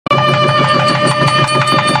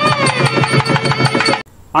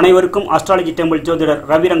அனைவருக்கும் astrology temple ஜோதிடர்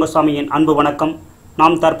ரவி ரங்கஸ்வாமியின் அன்பு வணக்கம்.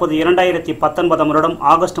 நாம் தற்போது 2019 வருடம்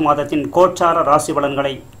ஆகஸ்ட் மாதத்தின் கோச்சார ராசி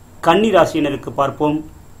பலன்களை கன்னி ராசியினருக்கு பார்ப்போம்.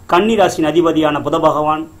 கன்னி ராசியின் அதிபதியான புத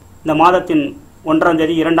பகவான் இந்த மாதத்தின் 1ஆம்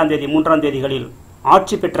தேதி 2ஆம் தேதி 3ஆம் தேதிகளில்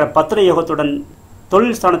ஆட்சி பெற்ற பத்திர யோகத்துடன்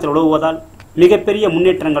தொழில் ஸ்தானத்தில் உழவுவதால் மிகப்பெரிய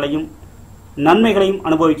முன்னேற்றங்களையும் நன்மைகளையும்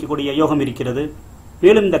அனுபவிக்கக்கூடிய யோகம் இருக்கிறது.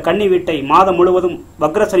 மேலும் இந்த கன்னி வீட்டை மாதம் முழுவதும்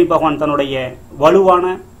வக்ர சனி பகவான் தன்னுடைய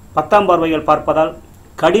வலுவான 10ஆம் பார்வைகள் பார்ப்பதால்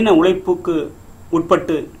கடின உழைப்புக்கு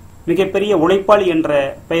உட்பட்டு மிகப்பெரிய உழைப்பாளி என்ற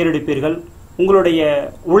பெயரெடுப்பீர்கள். உங்களுடைய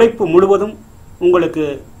உழைப்பு முழுவதும் உங்களுக்கு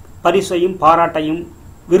பரிசையும் பாராட்டையும்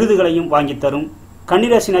விருதுகளையும் வாங்கித் தரும்.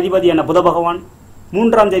 கன்னிராசியின் அதிபதியான புத பகவான்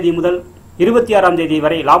 3ஆம் தேதி முதல் 26ஆம் தேதி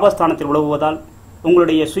வரை லாபஸ்தானத்தில் உழவுவதால்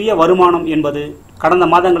உங்களுடைய சுய வருமானம் என்பது கடந்த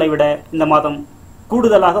மாதங்களை விட இந்த மாதம்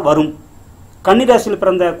கூடுதலாக வரும். கன்னிராசியில்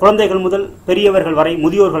பிறந்த குழந்தைகள் முதல் பெரியவர்கள் வரை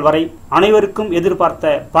முதியோர்கள் வரை அனைவருக்கும்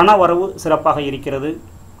எதிர்பார்த்த பண வரவு சிறப்பாக இருக்கிறது.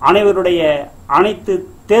 அனைவருடைய அனைத்து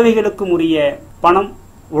தேவைகளுக்கும் உரிய பணம்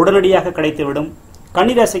உடனடியாக கிடைத்துவிடும்.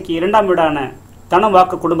 கன்னிராசிக்கு 2ஆம் வீடான தனம்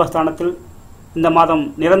வாக்கு குடும்பஸ்தானத்தில் இந்த மாதம்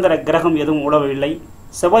நிரந்தர கிரகம் எதுவும் உழவவில்லை.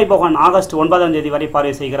 செவ்வாய் பகவான் ஆகஸ்ட் 9ஆம் தேதி வரை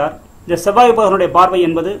பார்வை செய்கிறார். இந்த செவ்வாய் பகவானுடைய பார்வை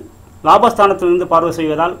என்பது லாபஸ்தானத்திலிருந்து பார்வை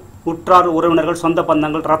செய்வதால் உற்றார் உறவினர்கள், சொந்த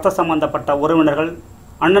பந்தங்கள், இரத்த சம்பந்தப்பட்ட உறவினர்கள்,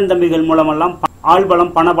 அண்ணன் தம்பிகள் மூலமெல்லாம்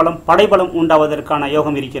ஆள்பலம், பணபலம், படைபலம் உண்டாவதற்கான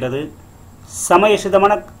யோகம் இருக்கிறது.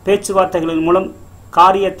 சமயசிதமான பேச்சுவார்த்தைகளின் மூலம்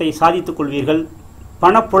காரியத்தை சாதித்துக் கொள்வீர்கள்.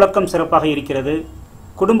 பணப்புழக்கம் சிறப்பாக இருக்கிறது.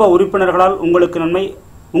 குடும்ப உறுப்பினர்களால் உங்களுக்கு நன்மை,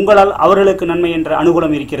 உங்களால் அவர்களுக்கு நன்மை என்ற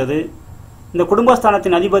அனுகூலம் இருக்கிறது. இந்த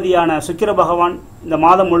குடும்பஸ்தானத்தின் அதிபதியான சுக்கிர பகவான் இந்த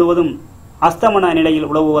மாதம் முழுவதும் அஸ்தமன நிலையில்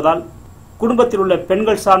உழவுவதால் குடும்பத்தில் உள்ள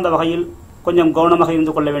பெண்கள் சார்ந்த வகையில் கொஞ்சம் கவனமாக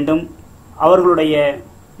இருந்து கொள்ள வேண்டும். அவர்களுடைய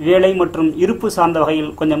வேலை மற்றும் இருப்பு சார்ந்த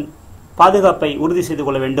வகையில் கொஞ்சம் பாதுகாப்பை உறுதி செய்து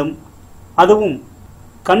கொள்ள வேண்டும். அதுவும்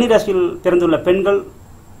கன்னிராசியில் பிறந்துள்ள பெண்கள்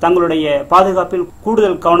தங்களுடைய பாதுகாப்பில்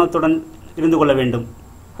கூடுதல் கவனத்துடன் இருந்து கொள்ள வேண்டும்.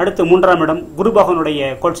 அடுத்து 3ஆம் இடம் குரு பகவானுடைய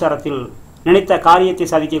கோட்சாரத்தில் நினைத்த காரியத்தை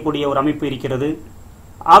சாதிக்கக்கூடிய ஒரு அமைப்பு இருக்கிறது.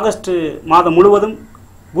 ஆகஸ்ட் மாதம் முழுவதும்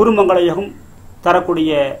குருமங்கள யோகம்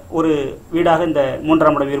தரக்கூடிய ஒரு வீடாக இந்த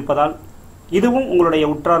 3ஆம் இடம் இருப்பதால் இதுவும் உங்களுடைய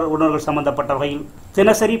உற்றார் உறவினர்கள் சம்பந்தப்பட்ட வகையில்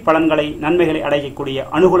தினசரி பலன்களை, நன்மைகளை அடையக்கூடிய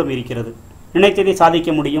அனுகூலம் இருக்கிறது. நினைத்ததை சாதிக்க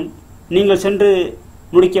முடியும். நீங்கள் சென்று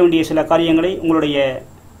முடிக்க வேண்டிய சில காரியங்களை உங்களுடைய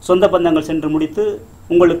சொந்த பந்தங்கள் சென்று முடித்து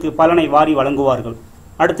உங்களுக்கு பலனை வாரி வழங்குவார்கள்.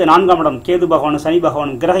 அடுத்து 4ஆம் இடம் கேது பகவானும் சனி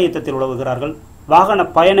பகவானும் கிரக யுத்தத்தில் உழவுகிறார்கள். வாகன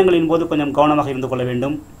பயணங்களின் போது கொஞ்சம் கவனமாக இருந்து கொள்ள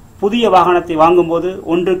வேண்டும். புதிய வாகனத்தை வாங்கும்போது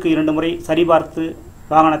 1க்கு 2 முறை சரிபார்த்து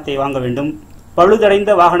வாகனத்தை வாங்க வேண்டும்.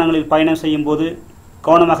 பழுதடைந்த வாகனங்களில் பயணம் செய்யும் போது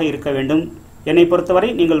கவனமாக இருக்க வேண்டும். என்னை பொறுத்தவரை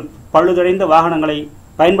நீங்கள் பழுதடைந்த வாகனங்களை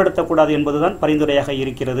பயன்படுத்தக்கூடாது என்பதுதான் பரிந்துரையாக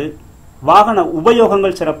இருக்கிறது. வாகன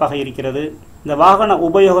உபயோகங்கள் சிறப்பாக இருக்கிறது. இந்த வாகன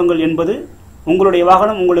உபயோகங்கள் என்பது உங்களுடைய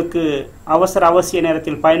வாகனம் உங்களுக்கு அவசிய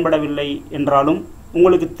நேரத்தில் பயன்படவில்லை என்றாலும்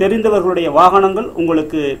உங்களுக்கு தெரிந்தவர்களுடைய வாகனங்கள்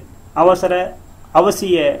உங்களுக்கு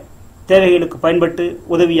அவசிய தேவைகளுக்கு பயன்பட்டு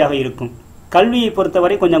உதவியாக இருக்கும். கல்வியை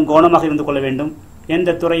பொறுத்தவரை கொஞ்சம் கவனமாக இருந்து கொள்ள வேண்டும்.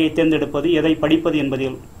 எந்த துறையை தேர்ந்தெடுப்பது, எதை படிப்பது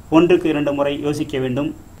என்பதில் 1க்கு 2 முறை யோசிக்க வேண்டும்.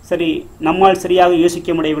 சரி, நம்மால் சரியாக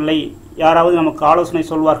யோசிக்க முடியவில்லை, யாராவது நமக்கு ஆலோசனை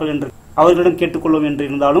சொல்வார்கள் என்று அவர்களிடம் கேட்டுக்கொள்வோம் என்று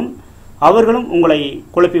இருந்தாலும் அவர்களும் உங்களை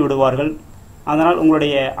குழப்பி விடுவார்கள். அதனால்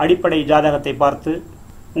உங்களுடைய அடிப்படை ஜாதகத்தை பார்த்து,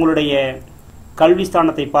 உங்களுடைய கல்வி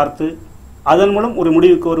ஸ்தானத்தை பார்த்து அதன் மூலம் ஒரு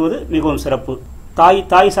முடிவுக்கு வருவது மிகவும் சிறப்பு.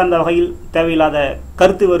 தாய் சார்ந்த வகையில் தேவையில்லாத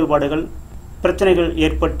கருத்து வேறுபாடுகள், பிரச்சனைகள்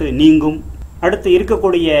ஏற்பட்டு நீங்கும். அடுத்து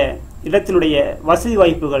இருக்கக்கூடிய இடத்தினுடைய வசதி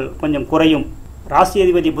வாய்ப்புகள் கொஞ்சம் குறையும். ராசி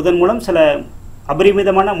அதிபதி புதன் மூலம் சில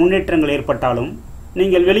அபரிமிதமான முன்னேற்றங்கள் ஏற்பட்டாலும்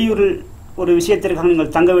நீங்கள் வெளியூரில் ஒரு விஷயத்திற்காக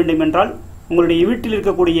நீங்கள் தங்க வேண்டும் என்றால் உங்களுடைய வீட்டில்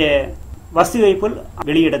இருக்கக்கூடிய வசதி வாய்ப்புகள்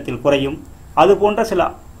வெளியிடத்தில் குறையும். அதுபோன்ற சில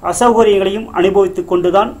அசௌகரியங்களையும் அனுபவித்துக்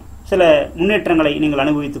கொண்டுதான் சில முன்னேற்றங்களை நீங்கள்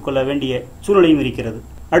அனுபவித்துக் கொள்ள வேண்டிய சூழ்நிலையும் இருக்கிறது.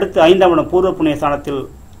 அடுத்து 5ஆம் இடம் பூர்வ புண்ணிய ஸ்தானத்தில்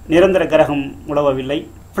நிரந்தர கிரகம் உழவவில்லை.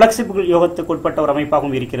 பிளெக்சிபிள் யோகத்துக்கு உட்பட்ட ஒரு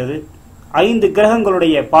அமைப்பாகவும் இருக்கிறது. 5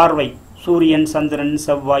 கிரகங்களுடைய பார்வை, சூரியன், சந்திரன்,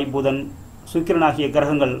 செவ்வாய், புதன், சுக்கிரன் ஆகிய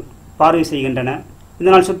கிரகங்கள் பார்வை செய்கின்றன.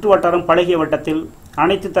 இதனால் சுற்று வட்டாரம் பழகிய வட்டத்தில்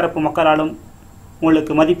அனைத்து தரப்பு மக்களாலும்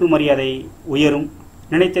உங்களுக்கு மதிப்பு மரியாதை உயரும்.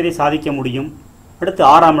 நினைத்ததை சாதிக்க முடியும். அடுத்து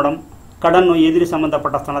 6ஆம் இடம் கடன் நோய் எதிரி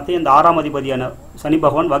சம்பந்தப்பட்ட ஸ்தானத்தை இந்த 6ஆம் அதிபதியான சனி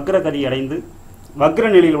பகவான் வக்ரகதி அடைந்து வக்ர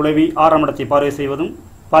நிலையில் உழவி 6ஆம் இடத்தை பார்வை செய்வதும்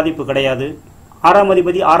பாதிப்பு கிடையாது. 6ஆம்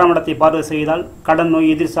அதிபதி 6ஆம் இடத்தை பார்வை செய்தால் கடன்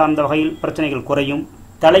நோய் எதிர் சார்ந்த வகையில் பிரச்சனைகள் குறையும்.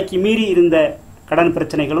 தலைக்கு மீறி இருந்த கடன்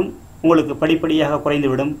பிரச்சனைகளும் உங்களுக்கு படிப்படியாக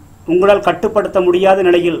குறைந்துவிடும். உங்களால் கட்டுப்படுத்த முடியாத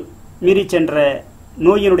நிலையில் மீறி சென்ற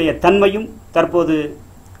நோயினுடைய தன்மையும் தற்போது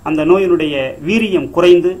அந்த நோயினுடைய வீரியம்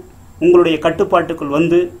குறைந்து உங்களுடைய கட்டுப்பாட்டுக்குள்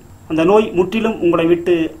வந்து அந்த நோய் முற்றிலும் உங்களை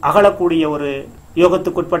விட்டு அகலக்கூடிய ஒரு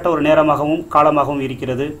யோகத்துக்குட்பட்ட ஒரு நேரமாகவும் காலமாகவும்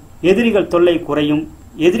இருக்கிறது. எதிரிகள் தொல்லை குறையும்.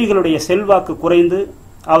 எதிரிகளுடைய செல்வாக்கு குறைந்து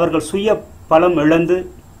அவர்கள் சுய பலம் இழந்து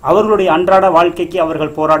அவர்களுடைய அன்றாட வாழ்க்கைக்கு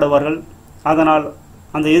அவர்கள் போராடுவார்கள். அதனால்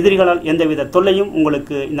அந்த எதிரிகளால் எந்தவித தொல்லையும்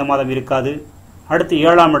உங்களுக்கு இந்த மாதம் இருக்காது. அடுத்து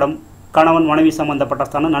 7ஆம் இடம் கணவன் மனைவி சம்பந்தப்பட்ட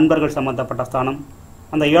ஸ்தானம், நண்பர்கள் சம்பந்தப்பட்ட ஸ்தானம்.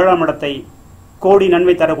 அந்த 7ஆம் இடத்தை கோடி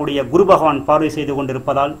நன்மை தரக்கூடிய குரு பகவான் பார்வை செய்து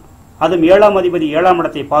கொண்டிருப்பதால், அதுவும் 7ஆம் அதிபதி 7ஆம்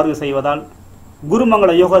இடத்தை பார்வை செய்வதால்,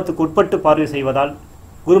 குருமங்கள யோகத்துக்கு உட்பட்டு பார்வை செய்வதால்,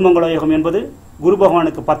 குருமங்கள யோகம் என்பது குரு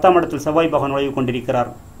பகவானுக்கு 10ஆம் இடத்தில் செவ்வாய் பகவான் உழவு கொண்டிருக்கிறார்.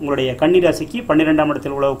 உங்களுடைய கன்னி ராசிக்கு 12ஆம்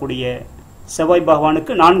இடத்தில் உழவக்கூடிய செவ்வாய்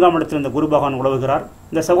பகவானுக்கு 4ஆம் இடத்தில் இந்த குரு பகவான் உழவுகிறார்.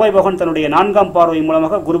 இந்த செவ்வாய் பகவான் தன்னுடைய 4ஆம் பார்வை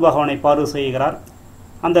மூலமாக குரு பகவானை பார்வை செய்கிறார்.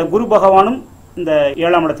 அந்த குரு பகவானும் இந்த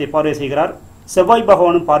 7ஆம் இடத்தை பார்வை செய்கிறார், செவ்வாய்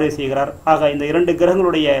பகவானும் பார்வை செய்கிறார். ஆக இந்த 2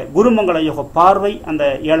 கிரகங்களுடைய குருமங்கள யோக பார்வை அந்த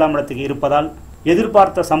 7ஆம் இடத்துக்கு இருப்பதால்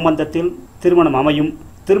எதிர்பார்த்த சம்பந்தத்தில் திருமணம் அமையும்.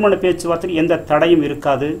 திருமண பேச்சுவார்த்தையில் எந்த தடையும்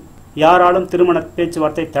இருக்காது. யாராலும் திருமண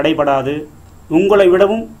பேச்சுவார்த்தை தடைபடாது. உங்களை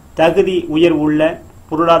விடவும் தகுதி உயர்வு உள்ள,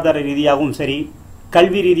 பொருளாதார ரீதியாகவும் சரி,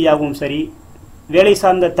 கல்வி ரீதியாகவும் சரி, வேலை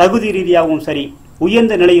சார்ந்த தகுதி ரீதியாகவும் சரி,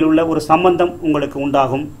 உயர்ந்த நிலையில் உள்ள ஒரு சம்பந்தம் உங்களுக்கு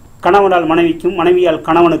உண்டாகும். கணவனால் மனைவிக்கும், மனைவியால்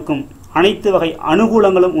கணவனுக்கும் அனைத்து வகை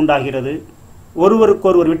அனுகூலங்களும் உண்டாகிறது.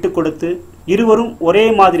 ஒருவருக்கொருவர் விட்டு கொடுத்து இருவரும் ஒரே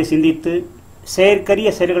மாதிரி சிந்தித்து செயற்கரிய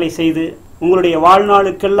செயல்களை செய்து உங்களுடைய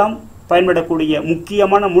வாழ்நாளுக்கெல்லாம் பயன்படக்கூடிய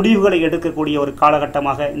முக்கியமான முடிவுகளை எடுக்கக்கூடிய ஒரு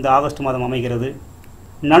காலகட்டமாக இந்த ஆகஸ்ட் மாதம் அமைகிறது.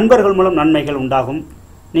 நண்பர்கள் மூலம் நன்மைகள் உண்டாகும்.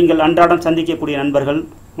 நீங்கள் அன்றாடம் சந்திக்கக்கூடிய நண்பர்கள்,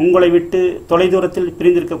 உங்களை விட்டு தொலைதூரத்தில்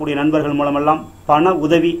பிரிந்திருக்கக்கூடிய நண்பர்கள் மூலமெல்லாம் பண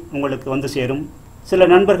உதவி உங்களுக்கு வந்து சேரும். சில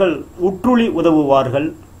நண்பர்கள் உற்றுளி உதவுவார்கள்.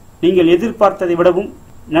 நீங்கள் எதிர்பார்த்ததை விடவும்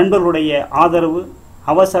நண்பர்களுடைய ஆதரவு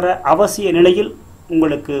அவசிய நிலையில்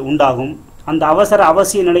உங்களுக்கு உண்டாகும். அந்த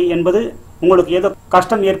அவசிய நிலை என்பது உங்களுக்கு ஏதோ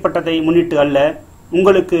கஷ்டம் ஏற்பட்டதை முன்னிட்டு அல்ல.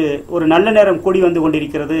 உங்களுக்கு ஒரு நல்ல நேரம் கூடி வந்து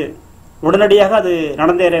கொண்டிருக்கிறது, உடனடியாக அது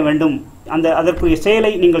நடந்தேற வேண்டும், அதற்குரிய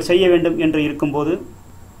செயலை நீங்கள் செய்ய வேண்டும் என்று இருக்கும்போது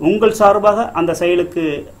உங்கள் சார்பாக அந்த செயலுக்கு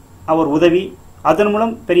அவர் உதவி, அதன்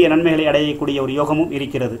மூலம் பெரிய நன்மைகளை அடையக்கூடிய ஒரு யோகமும்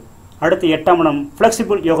இருக்கிறது. அடுத்து 8ஆம் இடம்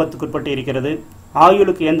ஃப்ளெக்சிபிள் யோகத்துக்கு உட்பட்டு இருக்கிறது.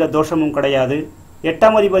 ஆயுளுக்கு எந்த தோஷமும் கிடையாது.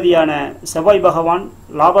 8ஆம் அதிபதியான செவ்வாய் பகவான்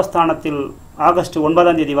லாபஸ்தானத்தில் ஆகஸ்ட்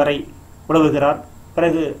 9ஆம் தேதி வரை உழவுகிறார்.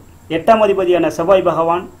 பிறகு 8ஆம் அதிபதியான செவ்வாய்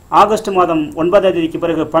பகவான் ஆகஸ்ட் மாதம் 9ஆம் தேதிக்கு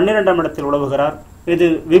பிறகு 12ஆம் இடத்தில் உழவுகிறார். இது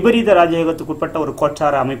விபரீத ராஜயோகத்துக்கு உட்பட்ட ஒரு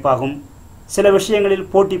கோச்சார அமைப்பாகும். சில விஷயங்களில்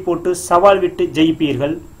போட்டி போட்டு சவால் விட்டு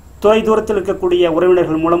ஜெயிப்பீர்கள். தொலைதூரத்தில் இருக்கக்கூடிய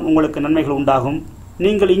உறவினர்கள் மூலம் உங்களுக்கு நன்மைகள் உண்டாகும்.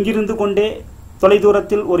 நீங்கள் இங்கிருந்து கொண்டே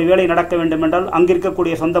தொலைதூரத்தில் ஒரு வேலை நடக்க வேண்டும் என்றால்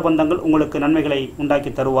அங்கிருக்கக்கூடிய சொந்த பந்தங்கள் உங்களுக்கு நன்மைகளை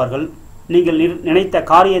உண்டாக்கி தருவார்கள். நீங்கள் நினைத்த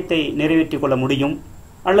காரியத்தை நிறைவேற்றிக் கொள்ள முடியும்.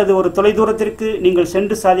 அல்லது ஒரு தொலைதூரத்திற்கு நீங்கள்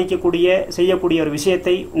சென்று செய்யக்கூடிய ஒரு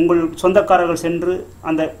விஷயத்தை உங்கள் சொந்தக்காரர்கள் சென்று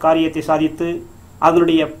அந்த காரியத்தை சாதித்து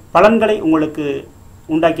அதனுடைய பலன்களை உங்களுக்கு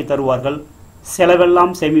உண்டாக்கி தருவார்கள்.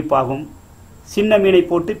 செலவெல்லாம் சேமிப்பாகும். சின்ன மீனை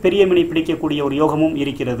போட்டு பெரிய மீனை பிடிக்கக்கூடிய ஒரு யோகமும்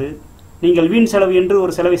இருக்கிறது. நீங்கள் வீண் செலவு என்று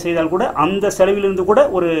ஒரு செலவை செய்தால் கூட அந்த செலவிலிருந்து கூட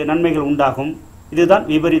ஒரு நன்மைகள் உண்டாகும். இதுதான்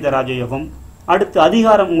விபரீத ராஜயோகம். அடுத்து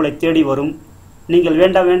அதிகாரம் உங்களை தேடி வரும். நீங்கள்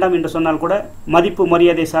வேண்டாம் வேண்டாம் என்று சொன்னால் கூட மதிப்பு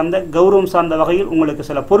மரியாதை சார்ந்த கௌரவம் சார்ந்த வகையில் உங்களுக்கு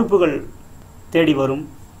சில பொறுப்புகள் தேடி வரும்.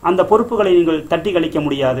 அந்த பொறுப்புகளை நீங்கள் தட்டி கழிக்க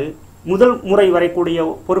முடியாது. முதல் முறை வரக்கூடிய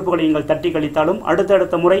பொறுப்புகளை நீங்கள் தட்டி கழித்தாலும்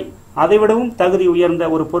அடுத்தடுத்த முறை அதைவிடவும் தகுதி உயர்ந்த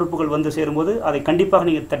ஒரு பொறுப்புகள் வந்து சேரும்போது அதை கண்டிப்பாக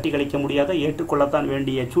நீங்கள் தட்டி கழிக்க முடியாத, ஏற்றுக்கொள்ளத்தான்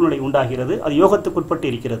வேண்டிய சூழ்நிலை உண்டாகிறது. அது யோகத்துக்குட்பட்டு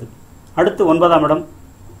இருக்கிறது. அடுத்து 9ஆம் இடம்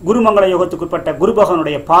குருமங்கள யோகத்துக்குட்பட்ட குரு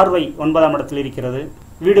பகவானுடைய பார்வை 9ஆம் இடத்தில் இருக்கிறது.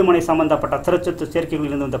 வீடுமனை சம்பந்தப்பட்ட சிறச்சத்து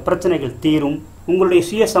சேர்க்கைகளில் இருந்த பிரச்சனைகள் தீரும். உங்களுடைய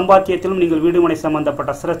சுய சம்பாத்தியத்திலும் நீங்கள் வீடுமனை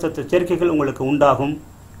சம்பந்தப்பட்ட சிறச்சத்து சேர்க்கைகள் உங்களுக்கு உண்டாகும்.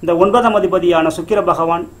 இந்த 9ஆம் அதிபதியான சுக்கிர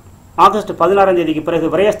பகவான் ஆகஸ்ட் 16ஆம் தேதிக்கு பிறகு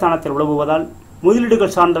விரயஸ்தானத்தில் உழவுவதால்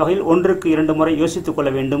முதலீடுகள் சார்ந்த வகையில் 1க்கு 2 முறை யோசித்துக் கொள்ள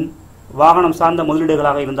வேண்டும். வாகனம் சார்ந்த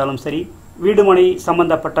முதலீடுகளாக இருந்தாலும் சரி, வீடுமனை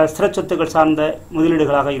சம்பந்தப்பட்ட சிறச்சொத்துகள் சார்ந்த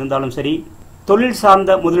முதலீடுகளாக இருந்தாலும் சரி, தொழில்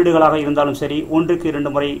சார்ந்த முதலீடுகளாக இருந்தாலும் சரி, 1க்கு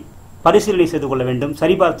 2 முறை பரிசீலனை செய்து கொள்ள வேண்டும்,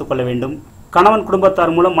 சரிபார்த்து கொள்ள வேண்டும். கணவன்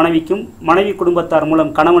குடும்பத்தார் மூலம் மனைவிக்கும், மனைவி குடும்பத்தார்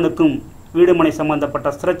மூலம் கணவனுக்கும் வீடுமனை சம்பந்தப்பட்ட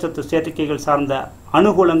சிறச்சொத்து சேர்க்கைகள் சார்ந்த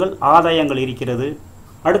அனுகூலங்கள், ஆதாயங்கள் இருக்கிறது.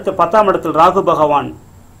 அடுத்த 10ஆம் இடத்தில் ராகு பகவான்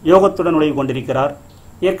யோகத்துடன் நுழைவு கொண்டிருக்கிறார்.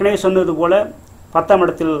 ஏற்கனவே சொன்னது போல 10ஆம்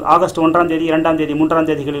இடத்தில் ஆகஸ்ட் 1ஆம் தேதி, 2ஆம் தேதி, 3ஆம்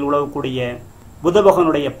தேதிகளில் உழவக்கூடிய புத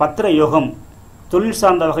பகவானுடைய பத்திர யோகம் தொழில்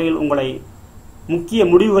சார்ந்த வகையில் உங்களை முக்கிய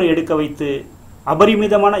முடிவுகளை எடுக்க வைத்து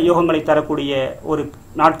அபரிமிதமான யோகங்களை தரக்கூடிய ஒரு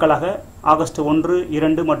நாட்களாக ஆகஸ்ட் 1,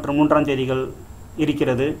 2 மற்றும் 3ஆம் தேதிகள்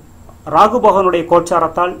இருக்கிறது. ராகு பகவானுடைய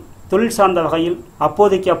கோச்சாரத்தால் தொழில் சார்ந்த வகையில்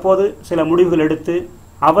அப்போதைக்கு அப்போது சில முடிவுகள் எடுத்து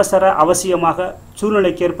அவசியமாக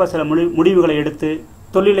சூழ்நிலைக்கேற்ப சில முடிவுகளை எடுத்து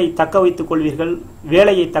தொழிலை தக்க வைத்துக் கொள்வீர்கள்,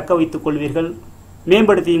 வேலையை தக்க வைத்துக் கொள்வீர்கள்,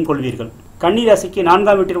 மேம்படுத்தியும் கொள்வீர்கள். கன்னி ராசிக்கு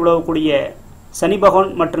 4ஆம் வீட்டில் உழவக்கூடிய சனி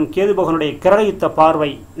பகவான் மற்றும் கேது பகவானுடைய கிரகயுத்த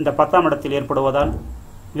பார்வை இந்த 10ஆம் இடத்தில் ஏற்படுவதால்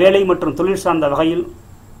வேலை மற்றும் தொழில் சார்ந்த வகையில்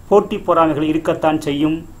போட்டி பொறாமைகள் இருக்கத்தான்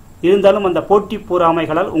செய்யும். இருந்தாலும் அந்த போட்டி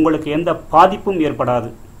பொறாமைகளால் உங்களுக்கு எந்த பாதிப்பும் ஏற்படாது.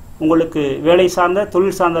 உங்களுக்கு வேலை சார்ந்த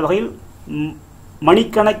தொழில் சார்ந்த வகையில்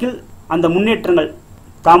மணிக்கணக்கில் அந்த முன்னேற்றங்கள்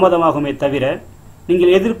தாமதமாகுமே தவிர,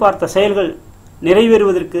 நீங்கள் எதிர்பார்த்த செயல்கள்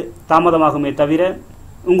நிறைவேறுவதற்கு தாமதமாகுமே தவிர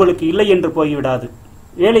உங்களுக்கு இல்லை என்று போய்விடாது.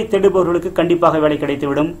 வேலை தேடுபவர்களுக்கு கண்டிப்பாக வேலை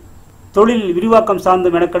கிடைத்துவிடும். தொழில் விரிவாக்கம் சார்ந்து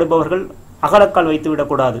மெனக்கெடுப்பவர்கள் அகலக்கால் வைத்து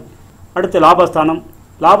விடக்கூடாது. அடுத்து லாபஸ்தானம்.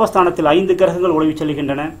 லாபஸ்தானத்தில் 5 கிரகங்கள் உலவி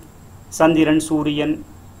செல்கின்றன. சந்திரன், சூரியன்,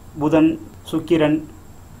 புதன், சுக்கிரன்,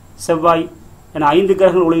 செவ்வாய் என 5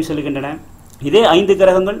 கிரகங்கள் உலவி செல்கின்றன. இதே 5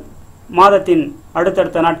 கிரகங்கள் மாதத்தின்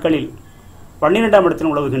அடுத்தடுத்த நாட்களில் 12ஆம்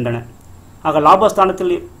இடத்தில் உலவுகின்றன. ஆக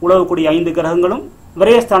லாபஸ்தானத்தில் உலவக்கூடிய 5 கிரகங்களும்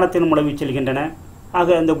விரயஸ்தானத்திலும் உலவி செல்கின்றன.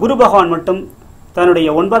 ஆக இந்த குரு பகவான் மட்டும் தன்னுடைய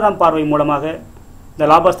 9ஆம் பார்வை மூலமாக இந்த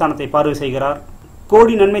லாபஸ்தானத்தை பார்வை செய்கிறார்.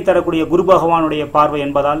 கோடி நன்மை தரக்கூடிய குரு பகவானுடைய பார்வை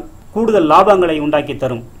என்பதால் கூடுதல் லாபங்களை உண்டாக்கி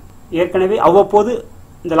தரும். ஏற்கனவே அவ்வப்போது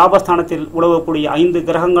இந்த லாபஸ்தானத்தில் உலவக்கூடிய 5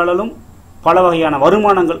 கிரகங்களிலும் பல வகையான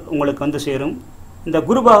வருமானங்கள் உங்களுக்கு வந்து சேரும். இந்த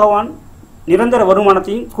குரு பகவான் நிரந்தர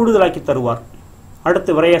வருமானத்தையும் கூடுதலாக்கி தருவார்.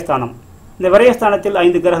 அடுத்து விரயஸ்தானம். இந்த விரயஸ்தானத்தில்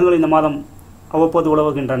 5 கிரகங்கள் இந்த மாதம் அவ்வப்போது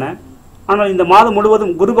உலவுகின்றன. ஆனால் இந்த மாதம்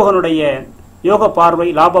முழுவதும் குரு பகவானுடைய யோக பார்வை,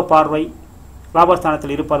 லாப பார்வை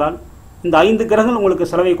லாபஸ்தானத்தில் இருப்பதால் இந்த 5 கிரகங்கள் உங்களுக்கு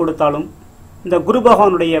செலவை கொடுத்தாலும் இந்த குரு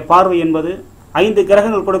பகவானுடைய பார்வை என்பது 5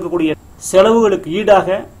 கிரகங்கள் கொடுக்கக்கூடிய செலவுகளுக்கு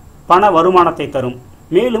ஈடாக பண வருமானத்தை தரும்.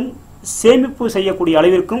 மேலும் சேமிப்பு செய்யக்கூடிய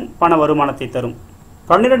அளவிற்கும் பண வருமானத்தை தரும்.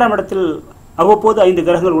 12ஆம் இடத்தில் அவ்வப்போது 5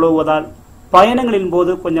 கிரகங்கள் உலவுவதால் பயணங்களின்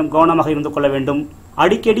போது கொஞ்சம் கவனமாக இருந்து கொள்ள வேண்டும்.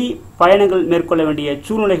 அடிக்கடி பயணங்கள் மேற்கொள்ள வேண்டிய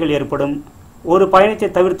சூழ்நிலைகள் ஏற்படும். ஒரு பயணத்தை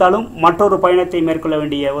தவிர்த்தாலும் மற்றொரு பயணத்தை மேற்கொள்ள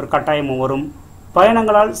வேண்டிய ஒரு கட்டாயமும் வரும்.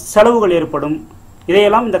 பயணங்களால் செலவுகள் ஏற்படும்.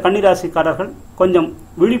 இதையெல்லாம் இந்த கன்னிராசிக்காரர்கள் கொஞ்சம்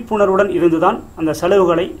விழிப்புணர்வுடன் இருந்துதான் அந்த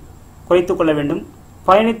செலவுகளை குறைத்துக் கொள்ள வேண்டும்.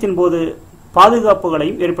 பயணத்தின் போது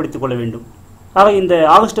பாதுகாப்புகளையும் ஏற்படுத்திக் கொள்ள வேண்டும். ஆக இந்த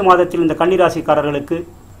ஆகஸ்ட் மாதத்தில் இந்த கன்னிராசிக்காரர்களுக்கு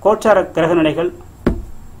கோச்சார கிரக நிலைகள்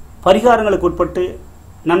பரிகாரங்களுக்கு உட்பட்டு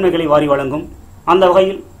நன்மைகளை வாரி வழங்கும். அந்த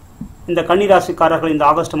வகையில் இந்த கன்னிராசிக்காரர்கள் இந்த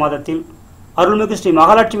ஆகஸ்ட் மாதத்தில் அருள்மிகு ஸ்ரீ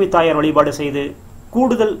மகாலட்சுமி தாயார் வழிபாடு செய்து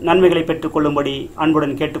கூடுதல் நன்மைகளை பெற்றுக் கொள்ளும்படி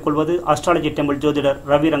அன்புடன் கேட்டுக்கொள்வது அஸ்ட்ராலஜி டெம்பிள் ஜோதிடர்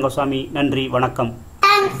ரவி ரங்கசாமி. நன்றி, வணக்கம்.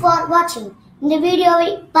 Thanks for watching. இந்த வீடியோவை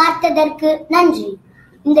பார்த்ததற்கு நன்றி.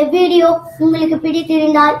 இந்த வீடியோ உங்களுக்கு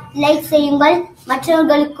பிடித்திருந்தால் லைக் செய்யுங்கள்,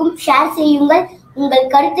 மற்றவர்களுக்கும் ஷேர் செய்யுங்கள், உங்கள்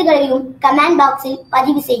கருத்துக்களையும் கமெண்ட் பாக்ஸில்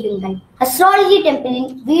பதிவு செய்யுங்கள். அஸ்ட்ராலஜி டெம்பிளின்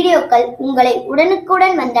வீடியோக்கள் உங்களை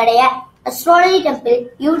உடனுக்குடன் வந்தடைய அஸ்ட்ராலஜி டெம்பிள்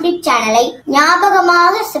யூடியூப் சேனலை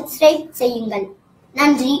ஞாபகமாக சப்ஸ்கிரைப் செய்யுங்கள்.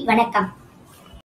 நன்றி, வணக்கம்.